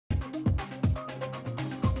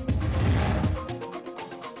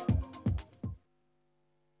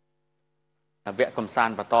វគ្គកំសា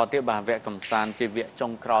ន្តបន្តទៀតបាទវគ្គកំសាន្តជាវគ្គចុ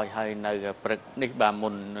ងក្រោយហើយនៅព្រឹកនេះបាទមុ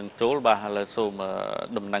ននឹងចូលបាទឥឡូវសូម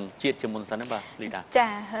ដំណឹងជាតិជាមុនសិនណាបាទលីដាចា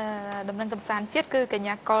ដំណឹងកំសាន្តជាតិគឺកញ្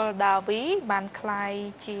ញាកុលដាវីបានក្លាយ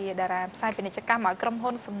ជាតារាផ្សាយពាណិជ្ជកម្មឲ្យក្រុម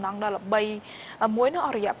ហ៊ុនសំណង់ដល់ល្បីមួយនោះអ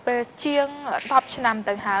ស់រយៈពេលជាង10ឆ្នាំ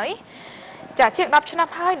ទៅហើយចាជាង10ឆ្នាំ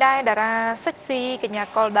ហើយដែលតារាសិចស៊ីកញ្ញា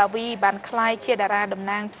កុលដាវីបានក្លាយជាតារាតំ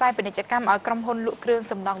ណាងផ្សាយពាណិជ្ជកម្មឲ្យក្រុមហ៊ុនលក់គ្រឿង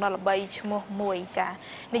សំណង់ដល់ល្បីឈ្មោះមួយចា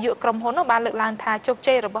នាយកក្រុមហ៊ុននោះបានលើកឡើងថាជោគ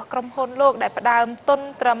ជ័យរបស់ក្រុមហ៊ុនលោកដែលផ្ដើមទុន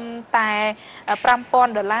ត្រឹមតែ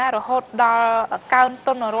$5,000រហូតដល់កើន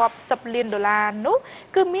ទុនរាប់10លានដុល្លារនោះ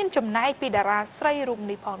គឺមានចំណែកពីតារាស្រីរូប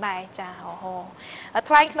នេះផងដែរចា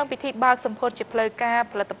ថ្លែងក្នុងពិធីបើកសម្ពោធជាផ្លូវការ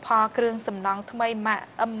ផលិតផលគ្រឿងសំណង់ថ្មីម៉ាក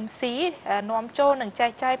MC នាំចូលនិងចែ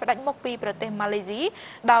កចាយផ្ដាច់មុខពីប្រទេសម៉ាឡេស៊ី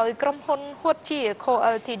ដោយក្រុមហ៊ុនហួតជា Co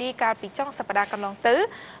Ltd កាលពីចុងសប្តាហ៍កន្លងទៅ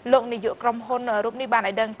លោកនាយកក្រុមហ៊ុនរូបនេះបាន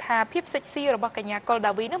ឲ្យដឹងថាភាពសិចស៊ីរបស់កញ្ញាកុល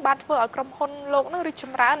ដាវីនឹងបានធ្វើឲ្យក្រុមហ៊ុនលោកនឹងរីកច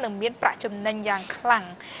ម្រើននិងមានប្រាក់ចំណេញយ៉ាងខ្លាំង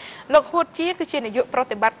លោកហួតជាគឺជានាយកប្រ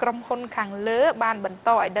តិបត្តិក្រុមហ៊ុនខាងលើបានបន្ត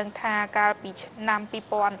ឲ្យដឹងថាកាលពីឆ្នាំ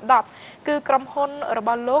2010គឺក្រុមហ៊ុនរប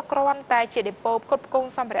ស់លោកគ្រាន់តែជាដេប៉ូផ្គត់ផ្គង់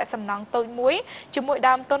សម្ភារៈសំណង់តូចមួយជាមួយ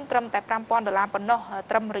ដើមទុនត្រឹមតែ$5,000ប៉ុណ្ណោះ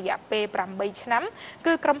ត្រឹមរយៈពេល8ឆ្នាំ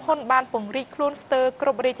គឺក្រុមហ៊ុនបានពង្រីកខ្លួនស្ទើរគ្រ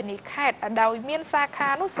ប់រាជធានីខេត្តដោយមានសាខា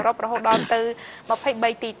នោះសរុបរហូតដល់ទៅ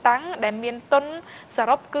23ទីតាំងដែលមានទុនស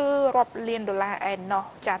រុបគឺរាប់លានដុល្លារឯណោះ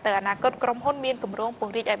ចាទៅអនាគតក្រុមហ៊ុនមានគម្រោងព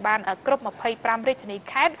ង្រីកឲ្យបានគ្រប់25រាជធានី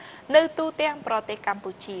ខេត្តនៅទូទាំងប្រទេសកម្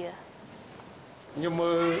ពុជាខ្ញុំ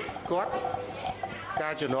មើលគាត់កា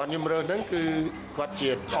រជំនាន់ខ្ញុំរើសហ្នឹងគឺគាត់ជា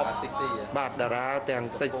top បាទតារាទាំង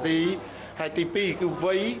sexy ហើយទី2គឺ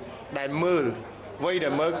វ័យដែលមើល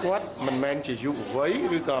គាត់មិនមែនជាយុវវ័យ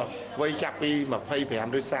ឬក៏វ័យចាប់ពី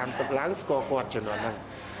25ឬ30ឡើងស្គាល់គាត់ជំនាន់ហ្នឹង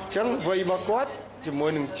អញ្ចឹងវ័យរបស់គាត់ជាមួ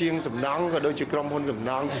យនឹងជាងសំណង់ក៏ដូចជាក្រុមហ៊ុនសំ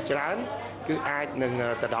ណង់ជាច្រើនគឺអាចនឹង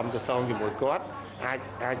ដដំសរសងជាមួយគាត់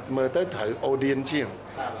អាចមើលទៅត្រូវ audience ជាង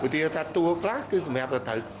ឧទាហរណ៍ថាតួខ្លះគឺសម្រាប់ទៅ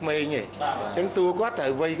ត្រូវក្មេងឯងអញ្ចឹងតួគាត់ត្រូ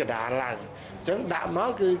វវ័យកណ្ដាលឡើងអញ្ចឹងដាក់មក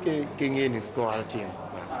គឺគេងាយនឹងស្គាល់ជាង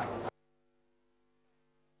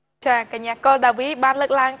ចាកញ្ញាកុលដាវីបានលើ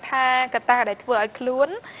កឡើងថាកត្តាដែលធ្វើឲ្យខ្លួន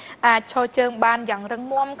អាចឈរជើងបានយ៉ាងរឹង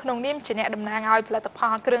មាំក្នុងនាមជាអ្នកតំណាងឲ្យផលិតផ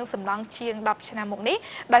លគ្រឿងសំណង់ជាង10ឆ្នាំមកនេះ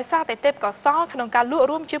ដោយសារតែទេពកោសល្យក្នុងការលក់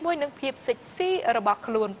រួមជាមួយនឹងភាពសិចស៊ីរបស់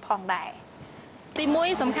ខ្លួនផងដែរទីមួយ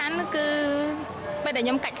សំខាន់គឺពេលដែលខ្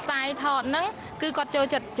ញុំកាច់ style ថតហ្នឹងគឺគាត់ចូល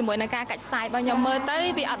ចិត្តជាមួយនឹងការកាច់ style របស់ខ្ញុំមើលទៅ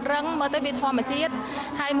វាអត់រឹងមើលទៅវាធម្មជាតិ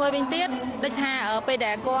ហើយមួយវិញទៀតដូចថាពេល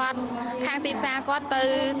ដែលគាត់ខាងទីផ្សារគាត់ទៅ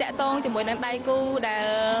តាក់ទងជាមួយនឹងដៃគូដែល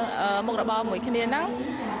មុខរបរមួយគ្នាហ្នឹង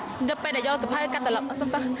ដល់ពេលដែលយកសភៅកាតាឡុកសុំ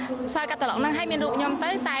តោះសភៅកាតាឡុកហ្នឹងឲ្យមានរូបខ្ញុំ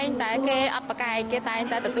ទៅតែងតែគេអត់ប្រកែកគេតែង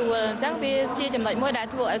តែទទួលអញ្ចឹងវាជាចំណុចមួយដែល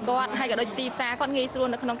ធ្វើឲ្យគាត់ហើយក៏ដូចទីផ្សារគាត់ងាយស្រួល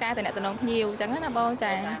នៅក្នុងការតំណងភ្ញៀវអញ្ចឹងណាបង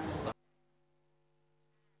ចា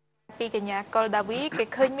ពីកញ្ញាកុលដាវីគេ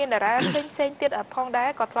ឃើញមានតារាផ្សេងទៀតផងដែរ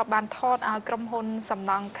ក៏ធ្លាប់បានថតឲ្យក្រុមហ៊ុនសំ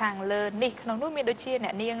ណង់ខាងលើនេះក្នុងនោះមានដូចជាអ្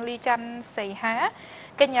នកនាងលីច័ន្ទសីហា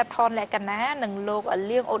កញ្ញាថនលក្ខណានិងលោក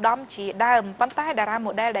លៀងឧត្តមជាដើមប៉ុន្តែតារា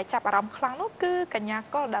ម៉ូដែលដែលចាប់អារម្មណ៍ខ្លាំងនោះគឺកញ្ញា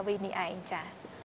កុលដាវីនេះឯងចា